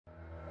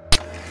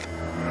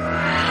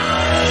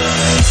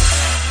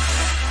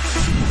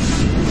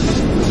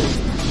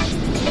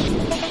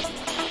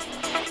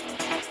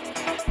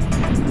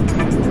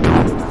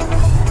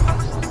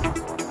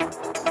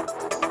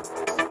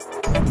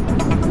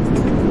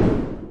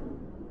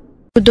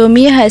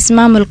Gudoomiyaha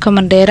ismaamulka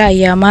Mandera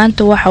ayaa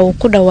maanta waxa uu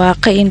ku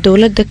dhawaaqay in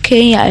dawladda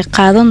Kenya ay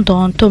qaadan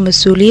doonto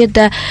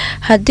Masuuliyada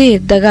haddii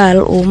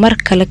dagaal uu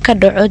Markale ka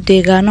dhaco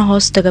deegaano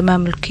hoostaga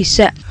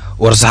maamulkiisa.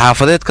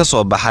 War-saxaafadeed ka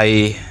soo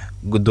baxay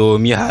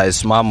Gudoomiyaha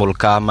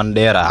ismaamulka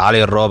Mandera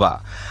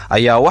Roba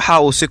ayaa waxa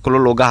uu si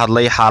kulul uga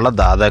hadlay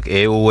xaaladda adag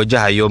ee uu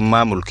wajahayo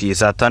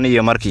maamulkiisa tan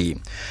iyo markii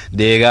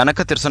deegaano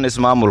ka tirsan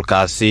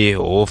ismaamulkaasi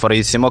uu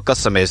fariisimo ka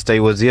sameystay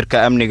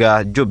wasiirka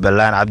amniga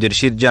Jubbaland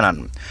Cabdirashiid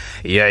Janan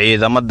iyo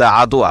ciidamada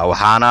Dhaca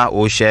waxaana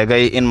uu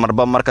sheegay in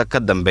marba marka ka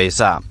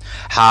dambeysa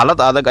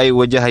xaalad adag ay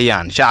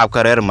wajahayaan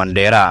shacabka reer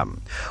Mandera.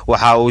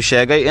 waxa uu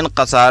sheegay in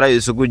qasaare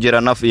isugu jira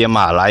naf iyo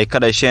maal ay ka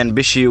dhasheen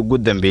bishii ugu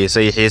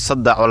dambeysay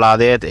xiisadda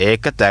colaadeed ee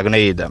ka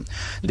taagnayd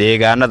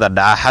deegaanada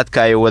Dhaca xadka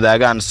ay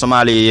wadaagaan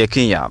Soomaaliya iyo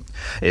Kenya,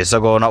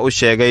 isagoona u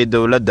sheegay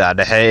dawladda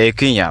dhexe ee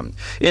Kenya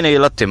inay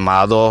la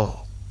timaado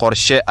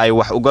qorshe ay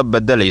wax uga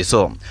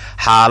bedelayso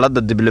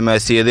xaaladda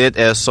diblomaasiyadeed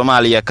ee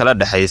Soomaaliya kala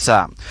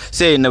dhaxaysa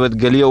si ay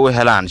nabadgelyo u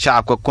helaan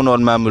shacabka ku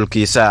nool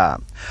maamulkiisa.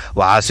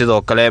 waxaa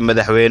sidoo kale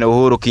madaxweyne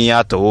Uhuru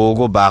Kenyatta uu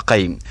ugu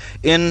baaqay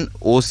in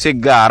uu si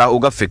gaar ah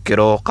uga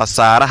fikiro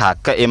qasaaraha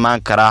ka imaan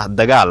kara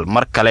dagaal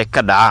Markale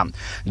ka dhaca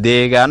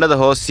deegaanada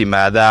hoos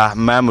yimaada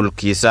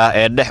maamulkiisa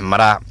ee dhex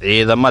mara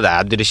ciidamada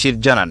Cabdirashiid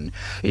Janan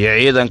iyo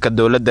ciidanka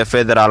dawladda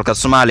federaalka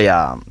Soomaaliya.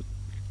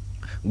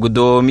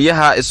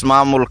 Gudoomiyaha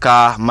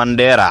ismaamulka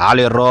Mandera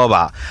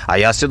Roba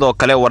ayaa sidoo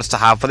kale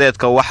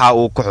war-saxaafadeedka waxa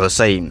uu ku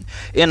xusay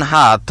in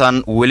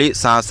haatan weli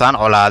saansaan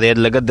colaadeed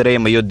laga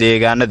dareemayo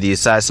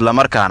deegaanadiisa isla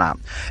markaana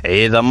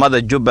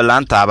ciidamada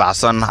Jubbaland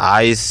taabacsan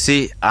ay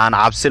si aan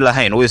cabsi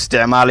lahayn u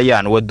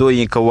isticmaalayaan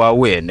wadooyinka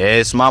waaweyn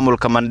ee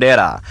ismaamulka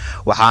Mandera,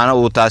 waxaana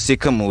uu taasi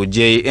ka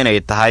muujiyay inay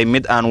tahay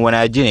mid aan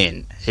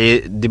wanaajinayn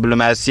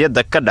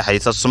diblomaasiyadda ka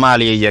dhaxaysa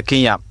Soomaaliya iyo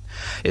Kenya,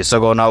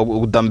 isagoona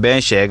ugu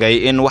dambeyn sheegay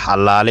in wax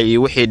allaale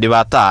iyo wixii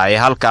dhibaato ah ay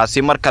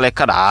halkaasi Markale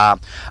ka dhaca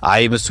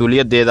ay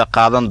masuuliyadeeda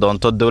qaadan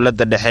doonto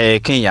dawladda dhexe ee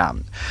Kenya.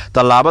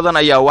 Talaabadan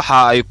ayaa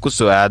waxa ay ku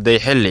soo aaday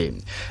xilli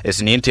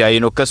isniintii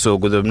aynu ka soo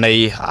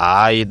gudubnay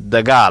ay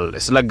dagaal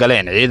isla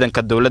galeen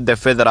ciidanka dawladda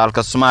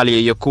federaalka Soomaaliya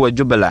iyo kuwa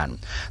Jubbaland.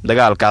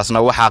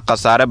 dagaalkaasna waxa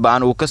qasaare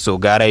baan uu ka soo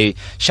gaaray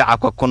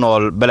shacabka ku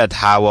nool beled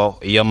Xaawo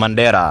iyo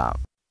Mandera.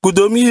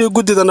 Gudoomiyihii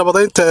guddida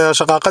nabadeynta ee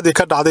shaqaaqadii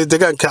ka dhacday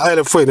deegaanka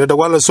Ceelafweyn ee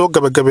dhawaan la soo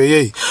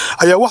gabagabeeyay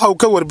ayaa waxa uu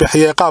ka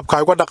warbixiyay qaabka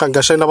ay uga dhaqan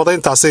gashay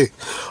nabadeyntaasi,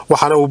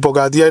 waxaana uu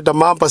bogaadiyay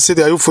dhammaanba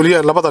sidii ay u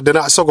fuliyeen labada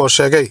dhinac, isagoo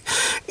sheegay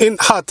in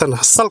haatan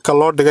salka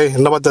loo dhigay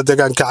nabadda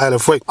deegaanka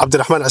Ceelafweyn.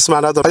 Cabdiraxmaan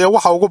Cismaan Aadan ayaa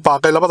waxa ugu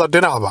baaqay labada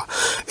dhinacba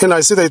in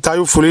ay siday tahay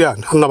u fuliyaan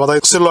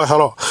nabadeyn si loo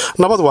helo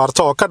nabad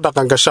waarta oo ka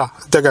dhaqan gasha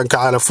deegaanka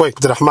Ceelafweyn.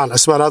 Cabdiraxmaan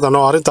Cismaan Aadan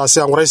oo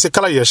arrintaasi aan waraysi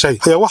kala yeeshay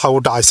ayaa waxa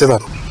uu dhacay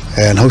sidan.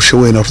 hawsha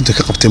weyn oo runtii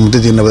ka qabtay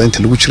muddadii nabadeynta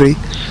lagu jiray.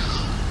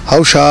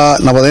 hawsha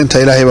nabadeynta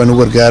Ilaahay baan u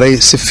gargaaray,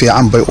 si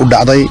fiican bay u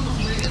dhacday.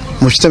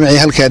 mujtamacii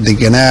halka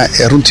deganaa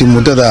ee runtii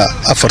muddada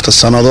 4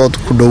 sanadood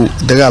ku dhow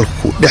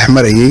dagaalku dhex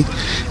marayay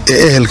ee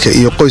ehelka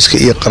iyo qoyska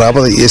iyo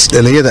qaraabada iyo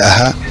isdhalayada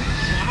ahaa,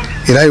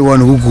 Ilaahay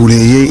waan ugu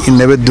guuleeyay in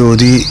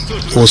nabadoodii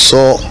uu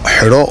soo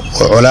xidho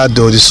oo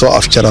colaadoodii soo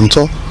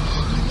afjaranto.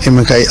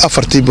 iminka ay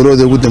 4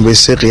 bilood ugu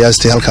dambeysay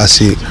qiyaastii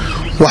halkaasi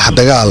wax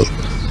dagaal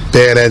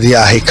beeleedii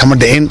ahay kama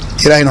dhicin.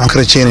 Ilaahay waxaan ka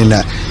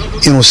rajaynaynaa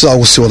inuu sidaa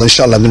ugu sii wado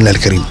insha Allah billahi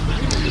karim.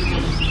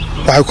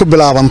 waxay ku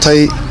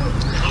bilaabantay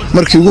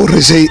markii ugu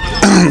horeysay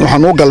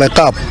waxaan u galay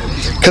qaab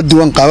ka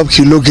duwan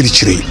qaababkii loo geli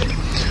jiray.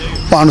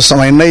 waxaanu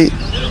samaynay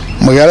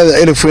magaalada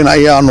Ceelafweyn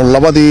ayaanu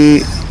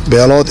labadii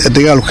beelood ee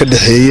dagaalku ka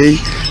dhaxeeyay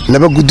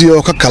laba guddi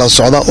oo ka kala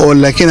socda oo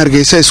laakiin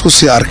Hargeysa isku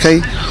sii arkay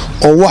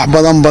oo wax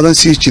badan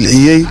sii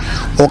jilciyay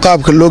oo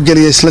qaabka loo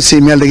geliyay isla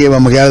sii meel dhigay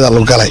magaalada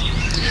loo galay.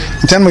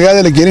 intaan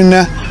magaalada la gelina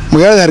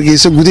magaalada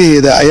Hargeysa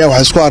gudaheeda ayaa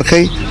wax isku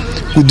arkay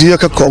guddiyo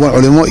ka kooban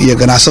culimo iyo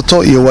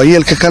ganacsato iyo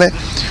waayeelka kale.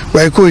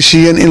 waxay ku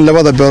heshiiyeen in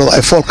labada beelood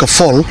ay foolka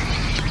fool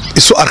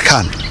isu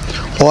arkaan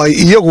oo ay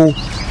iyagu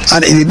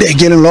aan idin dhex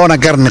gelin loona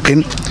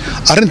garniqin.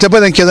 arrinta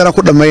badankeedana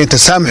ku dhameeyeen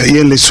tasaamux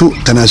iyo laysu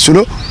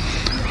tanaasulo.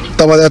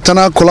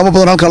 dabadeetana kulamo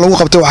badan halkan lagu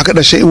qabtay waxa ka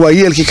dhashay in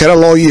waayeelkii kale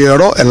loo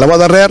yeedho ee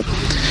labada reer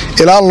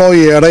ilaa loo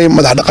yeedhay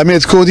madax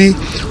dhaqameedkoodii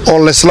oo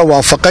la isla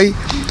waafaqay.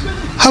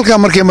 halka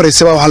markay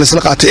mareysay waxa la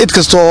isla qaatay cid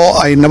kasta oo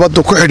ay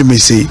nabaddu ku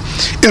xidhmaysay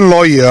in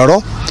loo yeedho.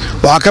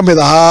 waxa ka mid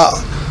ahaa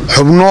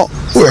xubno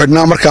u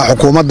xidhnaa markaa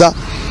xukuumadda.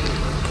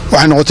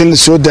 waxay noqotay in la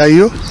soo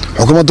daayo.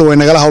 xukuumaddu way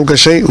nagala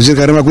hawlgashay,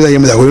 wasiirka arrimaha gudaha iyo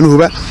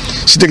madaxweynuhuba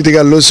si degdeg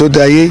ah loo soo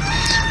daayay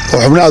oo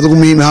xubno aad ugu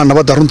muhiim ah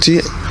nabadda runtii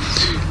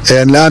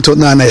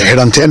laantoodna ay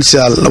xidhanteen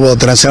sida labada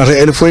dareensan reer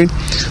Ceelafweyn.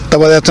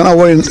 dabadeetana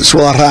way soo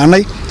wada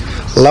raacnay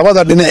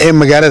labada dhinac ee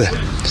magaalada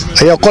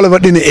ayaa qolba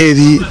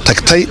dhinaceedii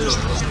tagtay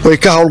way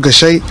ka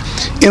hawlgashay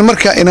in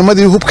marka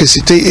inamadii hubka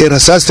sitay ee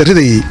rasaasta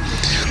ridayay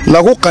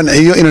lagu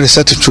qanciyo in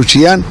rasaasta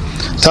joojiyaan.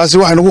 taasi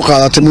waxay nagu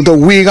qaadatay muddo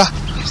wiiga.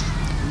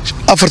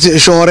 4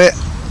 cisho hore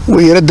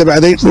way yara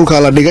dabacday, dhulka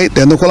la dhigay,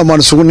 deedna kulamaan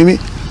isugu nimi.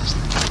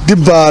 dib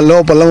baa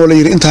loo ballan la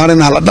yiri inta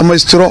harina la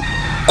dhameystiro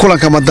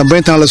kulanka ma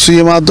dambeynta la soo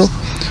yimaado.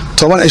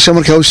 10 cisho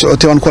markii uu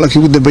socotay waan kulankii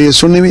ugu dambeeyay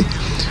soo nimi.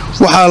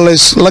 waxaa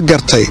la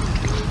gartay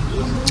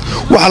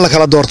waxa la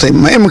kala doortay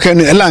ma iminka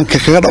iclaanka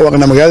kaga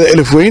dhawaaqna magaalada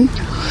Elfweyn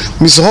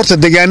mise horta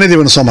deegaanadii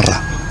baan soo maraa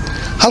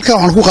halka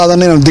waxaan ku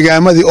qaadanay inaan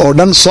deegaamadii oo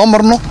dhan soo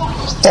marno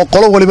oo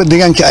qolo waliba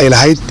deegaanka ay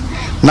lahayd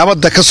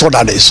nabadda ka soo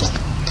dhacayso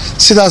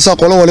sidaas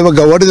qolo waliba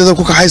gawaadhideeda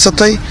ku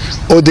kaxaysatay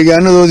oo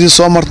deegaanadoodii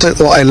soo martay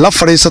oo ay la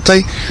fariisatay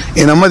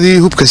inamadii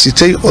hubka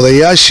sitay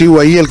odayaashii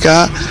waayeelka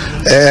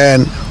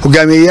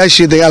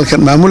hogaamiyayaashii dagaalka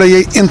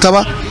maamulayay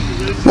intaba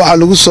waxa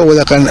lagu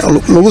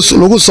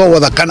soo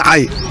wada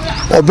qancay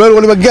oo beel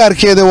waliba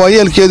gaarkeeda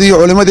waayeelkeeda iyo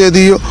culimadeeda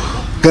iyo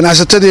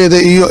ganacsatadeeda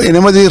iyo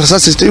inamadii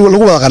rasaasista iyo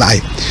lagu wada qancay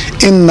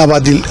in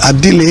nabadil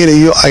hadii la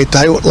helayo ay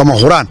tahay lama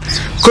huraan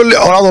kulli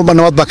colaad walba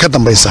nabad ba ka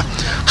dambaysa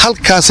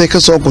halkaas ay ka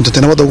soo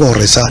guntay nabadda ugu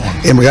horeysa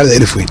ee magaalada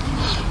Elfweyn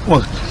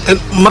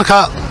marka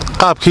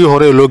qaabkii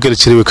hore loo gali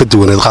jiray way ka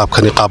duwaneed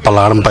qaabkani qaab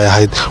ballaaran bay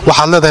ahayd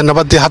waxaad leedahay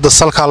nabadii hadda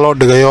salka loo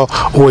dhigayo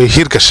way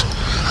hirgashay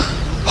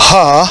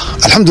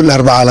alxamdulillaah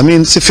rabbil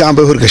caalamiin si fiican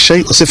bay hirgashay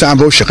oo si fiican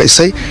bay u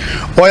shaqaysay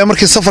oo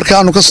markii safarka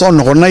aanu ka soo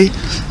noqonay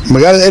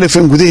magaalada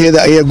Elfweyn gudaheeda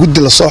ayaa guddi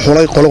la soo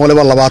xulay qolo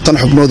waliba 20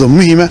 xubnood oo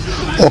muhiim ah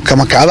oo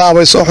kama kacda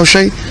bay soo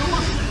xushay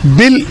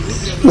bil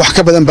wax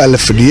ka badan baa la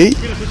fadhiyay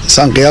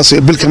saan qiyaasay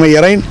bil kama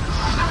yarayn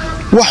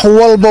wax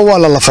walba waa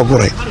la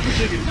faguray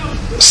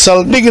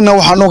saldhigna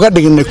waxaan uga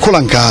dhignay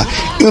kulanka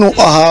inuu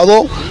ahaado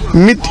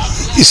mid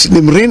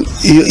isdhimrin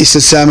iyo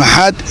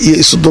isaamaxaad iyo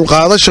isu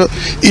dulqaadasho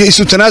iyo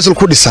isu tanaasul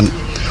ku dhisan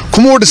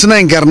kuma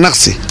dhisnayn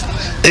garnaqsi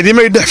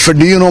cidimay dhex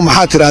fadhiyeen oo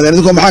maxaa tirahdeen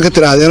idinku maxaa ka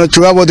tirahdeen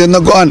jawaaboodna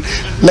go'aan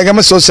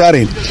lagama soo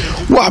saareen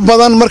wax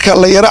badan marka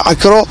la yara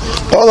akro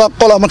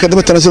qola marka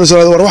dib tanaasul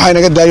soo war waxa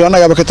inaga daayo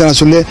annaga ka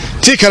tanaasulay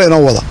tii kale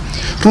inoo wada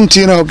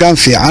runtiina hoggaan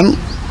fiican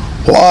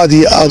oo aad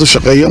u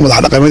shaqeeyo madax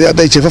dhaqameedii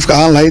aday jeefafka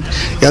ahaan lahayd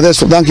yaday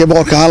suldaanka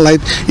boqorka ahaan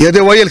lahayd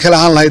yaday waayeel kale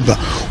ahaan lahaydba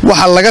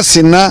waxa laga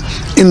sinaa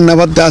in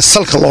nabadda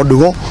salka loo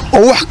dhigo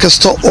oo wax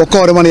kasta oo ka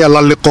hor imanaya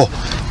la liqo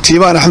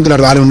tiibaan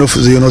alxamdulillaah rabbil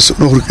caalamiin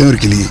noo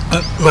horgeliyay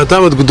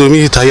maadaama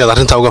gudoomiyihii tahay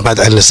arinta uga mahad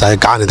celinaysaa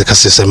gacan idinka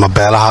siisay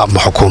mabeelaha ma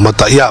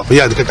xukuumadda yaa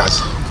idinka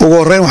gacan ugu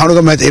horeyn waxaan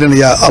uga mahad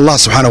celinayaa Allah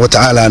subhanahu wa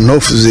ta'ala noo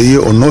fududeeyay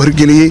oo noo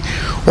horgeliyay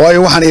waayo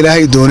waxaan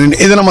ilaahay doonin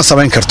idina ma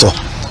sameyn karto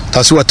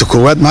taasi waa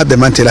takoowaad ma hadda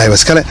maanta ilaahay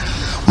bas kale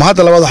ma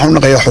hadda labaad waxaan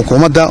naqayaa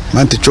xukuumadda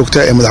maanta joogta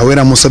ee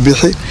madaxweynaha Muuse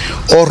Biixi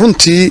oo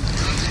runtii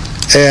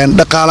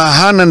dhaqaale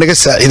ahaan naga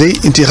saaciday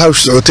intii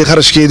kharash socotay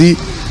kharashkeedii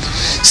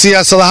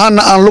siyaasad ahaan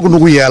aan lug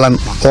nagu yeelan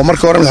oo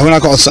markii hore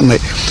madaxweynaha ka codsanay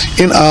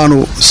in aanu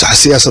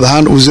siyaasad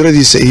ahaan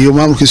wasiiradiisa iyo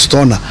maamulkiisa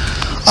toona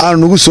aan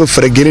nagu soo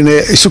faragelinay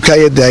isu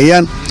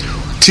kaayadaayaan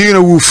tiina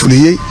wuu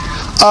fuliyay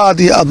aad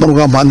iyo aad baan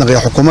uga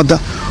mahadnaqayaa xukuumadda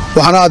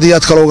waxaan aad iyo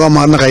aad kale uga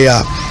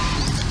mahadnaqayaa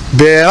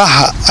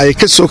beelaha ay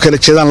ka soo kala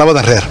jeedaan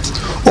labada reer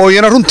oo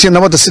yana runtii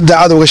nabadda si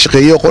daacad uga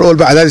shaqeeyay qol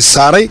walba cadaadis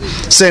saaray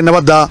si ay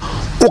nabadda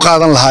u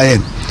qaadan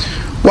lahaayeen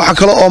waxa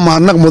kale oo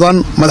mahadnaq mudan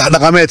madax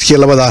dhaqameedkii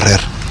labada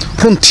reer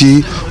runtii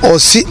oo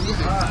si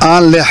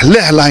aan leex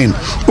lahayn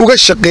uga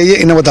shaqeeyay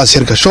in nabaddaas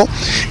hirgasho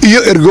iyo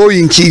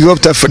ergooyinkii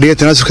goobta fadhiya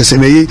tanaasulka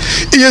sameeyay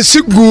iyo si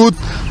guud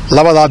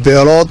labada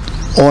beelood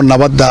oo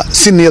nabadda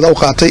si niyad u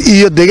qaatay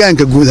iyo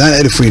deegaanka guud ahaan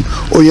Elfweyn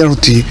oo yana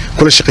runtii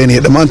kula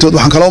shaqeynaya dhamaantood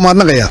waxaan kale oo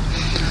mahadnaqayaa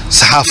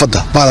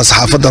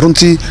saxaafadda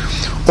runtii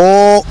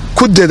oo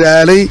ku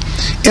dadaalay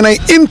inay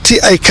intii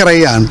ay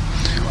karayaan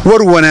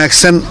war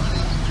wanaagsan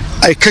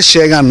ay ka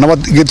sheegaan nabad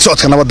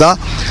socodka nabadda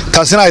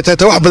taasina ay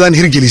tahay wax badan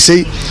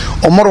hirgelisay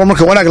oo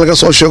marka wanaag laga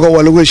soo sheego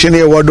waa lagu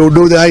heshiinaya waa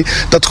dhowdahay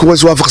dadku way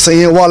waafaqsan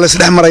yihiin waa la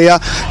isdhex marayaa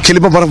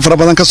kaliba fara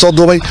badan ka soo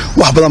duubay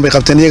wax badan bay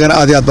qabteen iyagana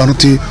aad iyo aad baan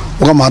runtii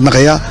uga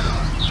mahadnaqayaa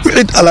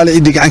cid alaali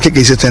cidii gacan ka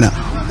geysatana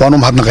waan u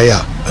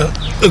mahadnaqayaa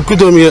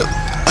gudoomiye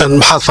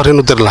maxaad fariin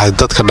u diri lahayd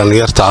dadka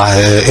dhalinyarta ah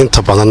ee inta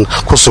badan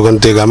ku sugan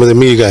deegaamada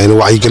miyiga ee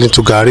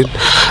wacyigelintu gaarin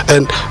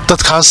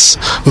dadkaas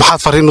maxaad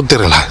fariin u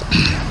diri lahayd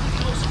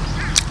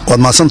waad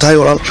maasan tahay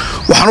walaal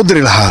waxaan u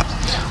diri lahaa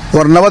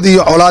war nabad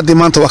iyo colaadii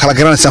maanta waa kala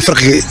garanaysaa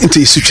farqiga inta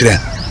isu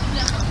jiraan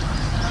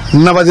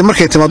nabadi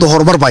markay timaado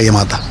horumar baa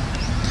yimaada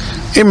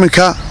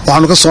iminka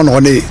waxaanu ka soo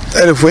noqonay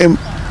Elfweyn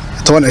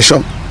 10 cisho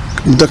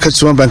muddo ka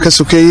sugan baan ka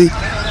sokeeyay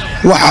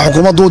waxa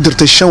xukuumaddu u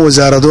dirtay 5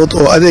 wasaaradood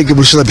oo adeega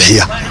bulshada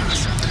bixiya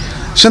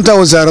 5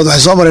 wasaaradood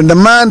waxay soo mareen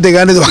dhammaan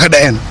deegaanadii wax ka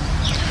dhaceen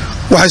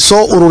waxay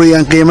soo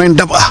ururiyeen qiimeyn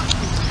dhab ah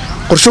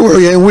qorshe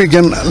wuxuu yahay in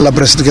weegan la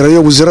president gareeyo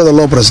wasiirada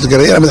loo president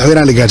gareeyo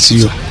madaxweynaha la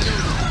gaarsiiyo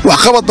wax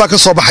qabad baa ka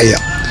soo baxaya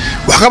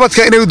wax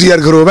qabadka inay u diyaar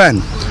garoobaan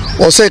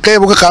oo say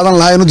qayb uga qaadan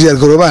lahaayeen u diyaar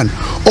garoobaan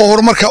oo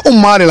horumarka u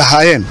maali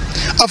lahaayeen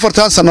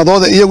 4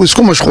 sanadood iyagu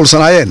isku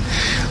mashquulsanaayeen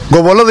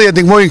gobolada iyo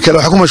degmooyinka kale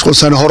waxa ku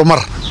mashquulsanay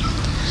horumar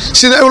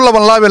sida ay u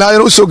laban laabi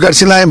lahaayeen u soo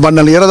gaarsiin lahaayeen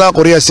dhalinyarada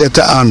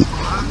qoryaasita aan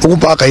ugu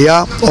baaqaya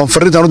oo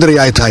fariintan u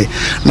diraya ay tahay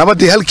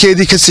nabadii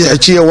halkeedii ka sii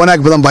xijiya wanaag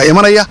badan baa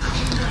imanaya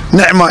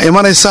nicma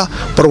imanaysa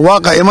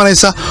barwaaqa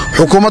imanaysa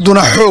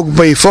xukuumaduna xoog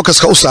bay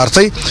focuska u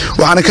saartay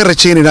waxaan ka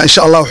rajaynaynaa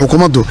insha Allah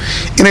xukuumaddu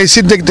inay si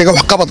degdeg ah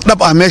wax qabad dhab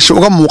ah meesha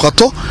uga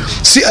muuqato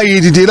si ay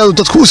diideeladu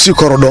dadku u sii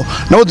korodho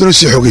nabaduna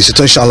si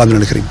xoogaysato insha Allah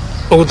min karim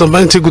ugu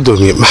dambeyntii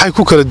gudoomiye maxay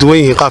ku kala duwan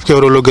yihiin qaabkii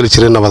hore loo gali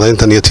jiray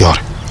nabadeyntan iyo tii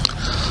hore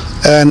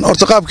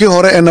horta qaabkii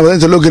hore ee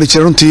nabadeynta loo gali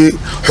jiray runtii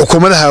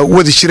xukuumadaha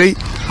wadi jiray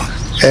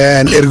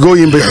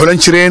ergooyin bay xulan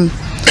jireen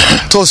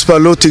toos baa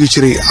loo tegi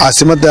jiray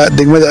caasimada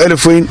degmada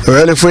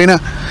Elfweyna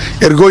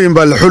ergooyin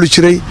baa la xuli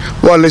jiray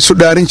waa la isu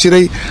dhaarin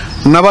jiray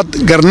nabad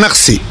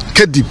garnaqsi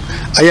kadib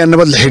ayaa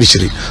nabad la xiri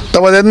jiray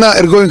dabadeedna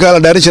ergooyinka la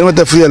dhaarin jiray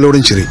mada fuliya loo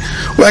oran jiray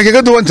waxa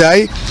kaga duwan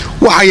tahay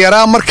waxa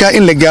yaraa marka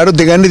in la gaaro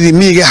deegaanadii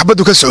miyiga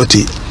xabadu ka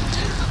socotay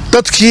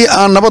dadkii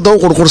aan nabadda u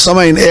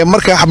qurqursamayn ee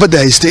markaa xabadda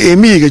haystay ee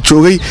miyiga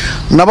joogay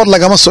nabad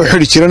lagama soo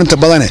xiri jirin inta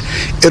badan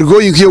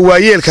ergooyinka iyo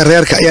waayeelka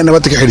reerka ayaa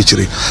nabadda ka xiri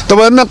jiray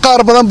dabadeedna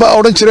qaar badan baa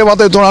oran jiray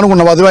haday doon anigu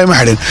nabadba ma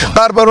xidhin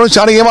qaar baa oran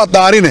jiray aniga ma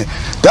daarine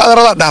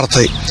adarada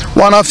dhaartay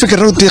waana fikir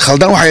runtii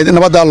khaldan waxay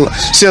nabadda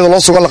sida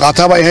loo sugo la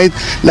qaataaba ahayd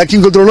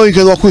laakiin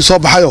godoolooyinkeedu waa kuwii soo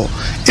baxayo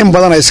in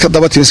badan ay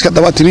iska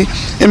dabatimi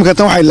imika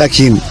tan waxay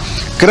laakiin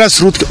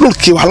grassroots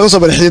dhulkii wax laga soo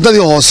bilaabay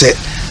xididadii hoose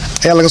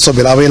ayaa laga soo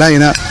bilaabay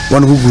ilaahayna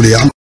waan ugu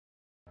guuleeyay